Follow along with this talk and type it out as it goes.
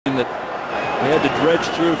They had to dredge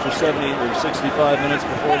through for 70 or 65 minutes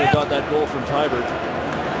before they got that goal from Tybert.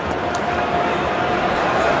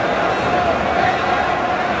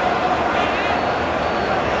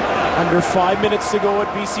 Under 5 minutes to go at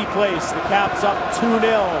BC Place. The Caps up 2-0.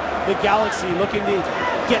 The Galaxy looking to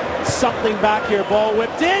get something back here. Ball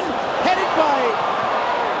whipped in, headed by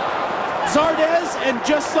Zardes, and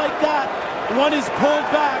just like that, one is pulled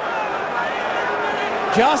back.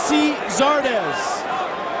 Gyasi Zardes.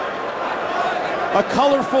 A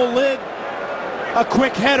colorful lid, a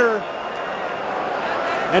quick header,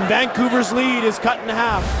 and Vancouver's lead is cut in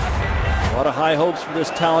half. A lot of high hopes for this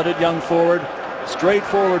talented young forward.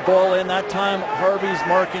 Straightforward ball in. That time Harvey's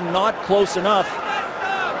marking not close enough,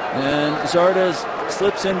 and Zardes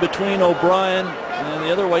slips in between O'Brien and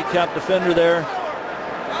the other Whitecap defender there,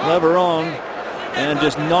 Leveron, and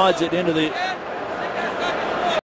just nods it into the